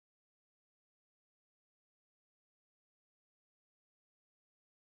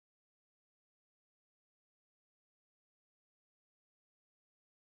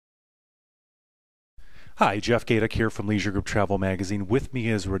Hi, Jeff Gadak here from Leisure Group Travel Magazine. With me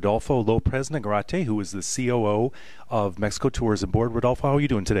is Rodolfo Lopez-Negrete, who is the COO of Mexico Tourism Board. Rodolfo, how are you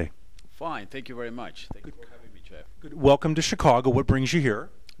doing today? Fine, thank you very much. Thank you for having me, Jeff. Good. Welcome to Chicago. What brings you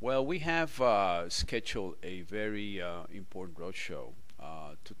here? Well, we have scheduled a very important roadshow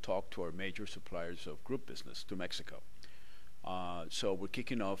to talk to our major suppliers of group business to Mexico. So we're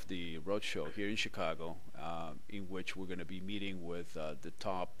kicking off the roadshow here in Chicago, in which we're going to be meeting with the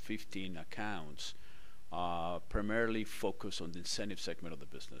top 15 accounts, primarily focused on the incentive segment of the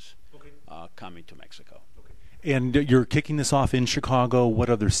business, coming to Mexico. And you're kicking this off in Chicago. What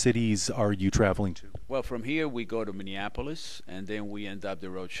other cities are you traveling to? Well, from here we go to Minneapolis, and then we end up the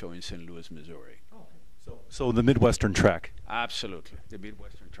roadshow in St. Louis, Missouri. So the Midwestern track. Absolutely, the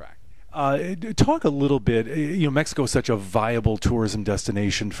Midwestern track. Talk a little bit. Mexico is such a viable tourism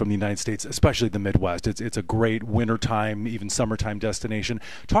destination from the United States, especially the Midwest. It's a great wintertime, even summertime destination.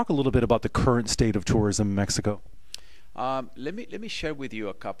 Talk a little bit about the current state of tourism in Mexico. Let me share with you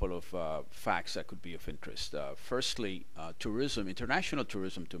a couple of facts that could be of interest. Firstly, international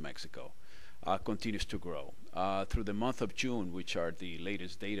tourism to Mexico continues to grow. Through the month of June, which are the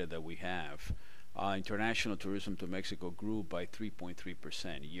latest data that we have, international tourism to Mexico grew by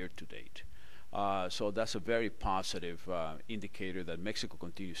 3.3% year to date. So that's a very positive indicator that Mexico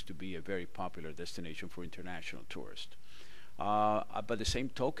continues to be a very popular destination for international tourists. By the same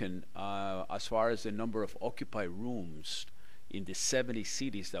token, as far as the number of occupied rooms in the 70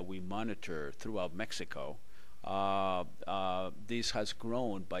 cities that we monitor throughout Mexico, this has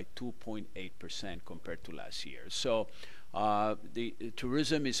grown by 2.8% compared to last year. So the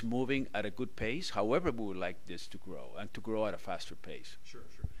tourism is moving at a good pace. However, we would like this to grow and to grow at a faster pace. Sure.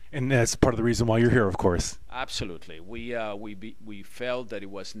 And that's part of the reason why you're here, of course. Absolutely. We felt that it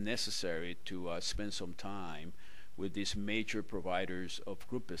was necessary to spend some time with these major providers of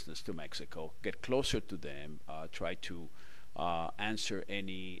group business to Mexico, get closer to them, try to answer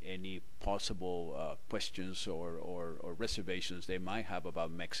any possible questions or reservations they might have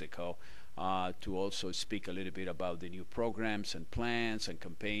about Mexico, to also speak a little bit about the new programs and plans and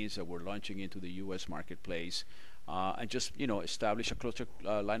campaigns that we're launching into the U.S. marketplace, and just establish a closer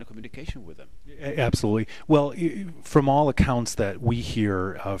line of communication with them. Absolutely. Well, from all accounts that we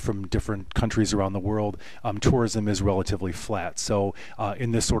hear from different countries around the world, tourism is relatively flat. So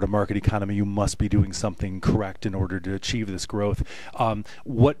in this sort of market economy, you must be doing something correct in order to achieve this growth.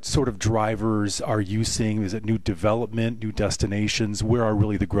 What sort of drivers are you seeing? Is it new development, new destinations? Where are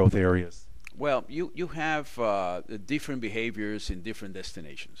really the growth areas? Well, you have different behaviors in different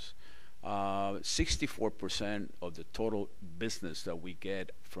destinations. 64% of the total business that we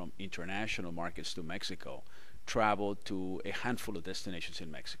get from international markets to Mexico travel to a handful of destinations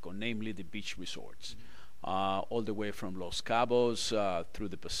in Mexico, namely the beach resorts, all the way from Los Cabos through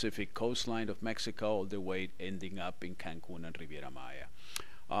the Pacific coastline of Mexico, all the way ending up in Cancun and Riviera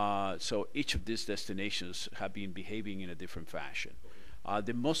Maya. So each of these destinations have been behaving in a different fashion.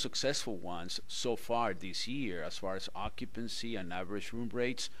 The most successful ones so far this year, as far as occupancy and average room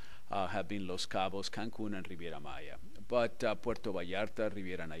rates, have been Los Cabos, Cancun, and Riviera Maya. But Puerto Vallarta,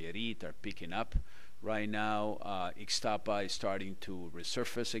 Riviera Nayarit are picking up. Right now, Ixtapa is starting to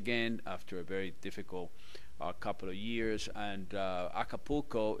resurface again after a very difficult couple of years, and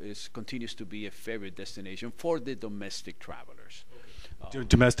Acapulco continues to be a favorite destination for the domestic travelers.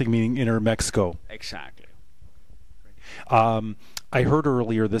 Domestic meaning inter-Mexico. Exactly. I heard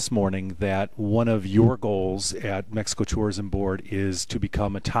earlier this morning that one of your goals at Mexico Tourism Board is to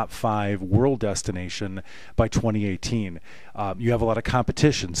become a top 5 world destination by 2018. You have a lot of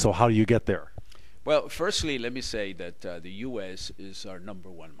competition, so how do you get there? Well, firstly, let me say that the U.S. is our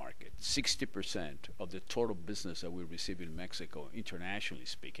 #1 market. 60% of the total business that we receive in Mexico, internationally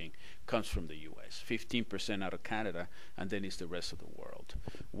speaking, comes from the U.S. 15% out of Canada, and then it's the rest of the world.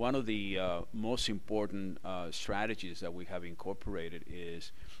 One of the most important strategies that we have incorporated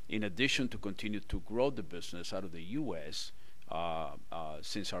is, in addition to continue to grow the business out of the U.S.,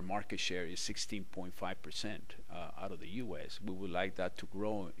 since our market share is 16.5% out of the U.S., we would like that to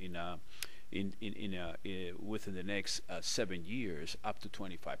grow within the next 7 years up to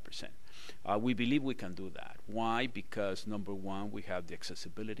 25%. We believe we can do that. Why? Because #1, we have the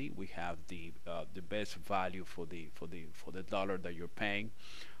accessibility, we have the best value for the dollar that you're paying.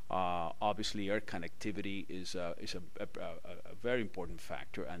 Obviously, air connectivity is a very important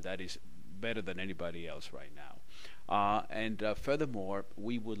factor, and that is better than anybody else right now. And furthermore,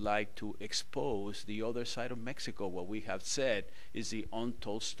 we would like to expose the other side of Mexico. What we have said is the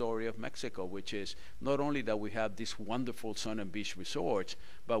untold story of Mexico, which is not only that we have these wonderful sun and beach resorts,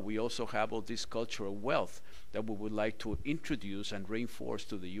 but we also have all this cultural wealth that we would like to introduce and reinforce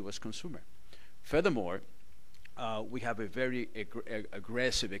to the U.S. consumer. Furthermore, we have a very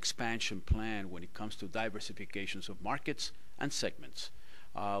aggressive expansion plan when it comes to diversifications of markets and segments.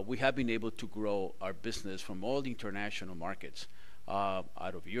 We have been able to grow our business from all the international markets,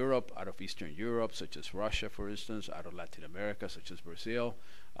 out of Europe, out of Eastern Europe, such as Russia, for instance, out of Latin America, such as Brazil,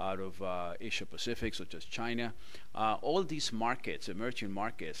 out of Asia Pacific, such as China. All these markets, emerging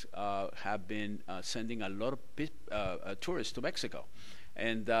markets, have been sending a lot of tourists to Mexico.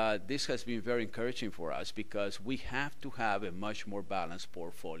 And this has been very encouraging for us because we have to have a much more balanced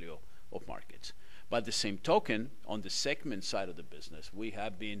portfolio of markets. By the same token, on the segment side of the business, we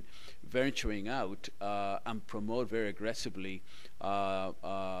have been venturing out and promote very aggressively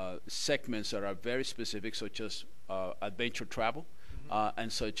segments that are very specific, such as adventure travel,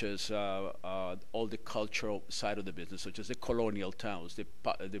 and such as all the cultural side of the business, such as the colonial towns, the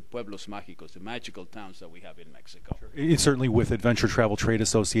pueblos mágicos, the magical towns that we have in Mexico. Sure. It's certainly with Adventure Travel Trade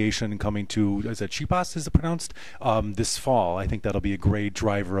Association coming to, is it Chiapas, is it pronounced, this fall. I think that'll be a great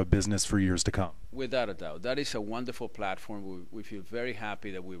driver of business for years to come. Without a doubt, that is a wonderful platform. We feel very happy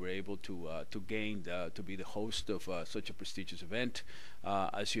that we were able to gain to be the host of such a prestigious event.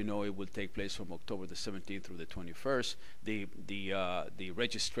 As you know, it will take place from October the 17th through the 21st. The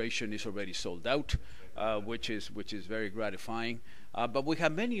registration is already sold out, which is very gratifying. But we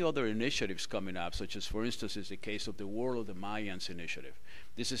have many other initiatives coming up, such as, for instance, is the case of the World of the Mayans initiative.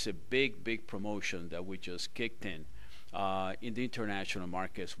 This is a big promotion that we just kicked in the international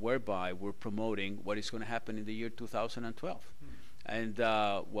markets, whereby we're promoting what is going to happen in the year 2012. And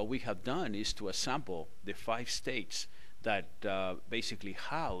what we have done is to assemble the 5 states that basically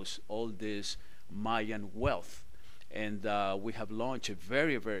house all this Mayan wealth. And we have launched a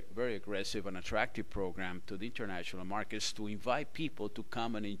very aggressive and attractive program to the international markets to invite people to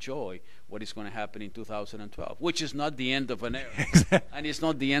come and enjoy what is going to happen in 2012, which is not the end of an era, and it's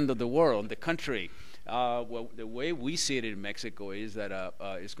not the end of the world, the country. Well, the way we see it in Mexico is that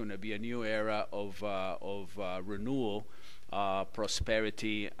it's going to be a new era of renewal,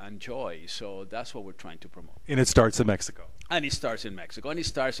 prosperity, and joy. So that's what we're trying to promote. And it starts in Mexico. And it starts in Mexico. And it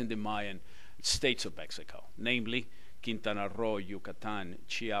starts in the Mayan states of Mexico, namely Quintana Roo, Yucatan,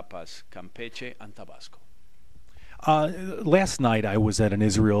 Chiapas, Campeche, and Tabasco. Last night I was at an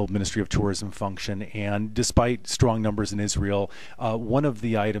Israel Ministry of Tourism function, and despite strong numbers in Israel, one of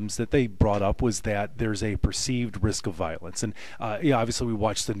the items that they brought up was that there's a perceived risk of violence. And obviously we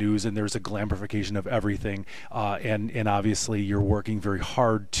watch the news and there's a glamorification of everything, and obviously you're working very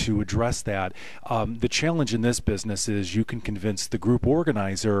hard to address that. The challenge in this business is you can convince the group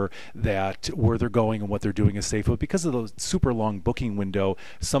organizer that where they're going and what they're doing is safe, but because of the super long booking window,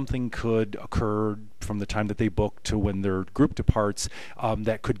 something could occur from the time that they book to when their group departs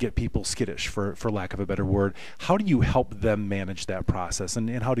that could get people skittish, for lack of a better word. How do you help them manage that process, and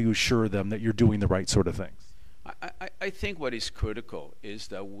how do you assure them that you're doing the right sort of things? I think what is critical is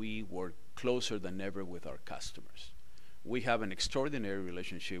that we work closer than ever with our customers. We have an extraordinary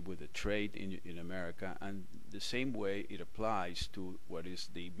relationship with the trade in America, and the same way it applies to what is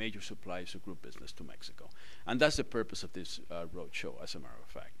the major suppliers of group business to Mexico. And that's the purpose of this roadshow, as a matter of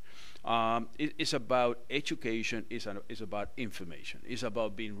fact. It's about education, it's about information, it's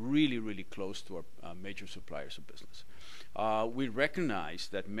about being really close to our major suppliers of business. We recognize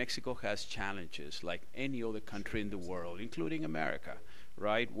that Mexico has challenges like any other country in the world, including America,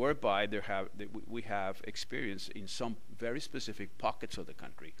 right? Whereby we have experienced in some very specific pockets of the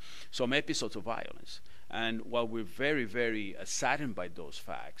country some episodes of violence. And while we're very saddened by those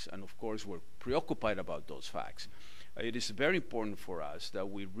facts, and of course we're preoccupied about those facts, it is very important for us that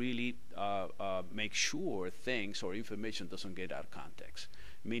we really make sure things or information doesn't get out of context,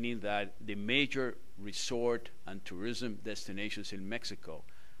 meaning that the major resort and tourism destinations in Mexico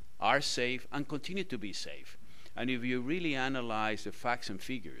are safe and continue to be safe. And if you really analyze the facts and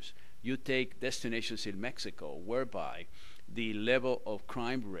figures, you take destinations in Mexico whereby the level of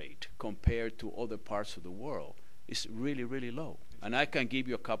crime rate compared to other parts of the world is really low. And I can give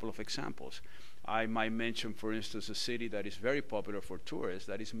you a couple of examples. I might mention, for instance, a city that is very popular for tourists,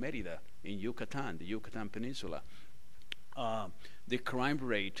 that is Mérida in Yucatan, the Yucatan Peninsula. The crime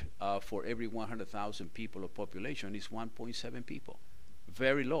rate for every 100,000 people of population is 1.7 people.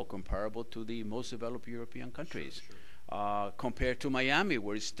 Very low, comparable to the most developed European countries. Compared to Miami,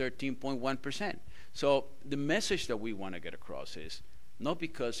 where it's 13.1%. So the message that we want to get across is, not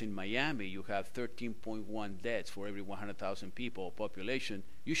because in Miami you have 13.1 deaths for every 100,000 people population,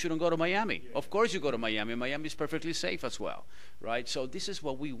 you shouldn't go to Miami. Yeah. Of course you go to Miami. Miami is perfectly safe as well, right? So this is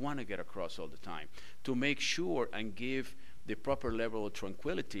what we want to get across all the time, to make sure and give the proper level of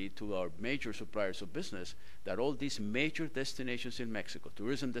tranquility to our major suppliers of business that all these major destinations in Mexico,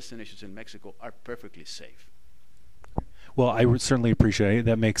 tourism destinations in Mexico, are perfectly safe. Well, I would certainly appreciate it.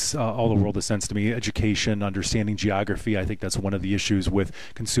 That makes all the world of sense to me. Education, understanding geography, I think that's one of the issues with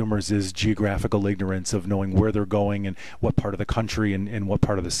consumers is geographical ignorance of knowing where they're going and what part of the country and what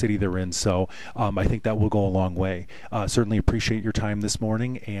part of the city they're in. So I think that will go a long way. Certainly appreciate your time this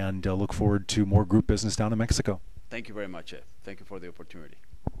morning and look forward to more group business down in Mexico. Thank you very much, Ed. Thank you for the opportunity.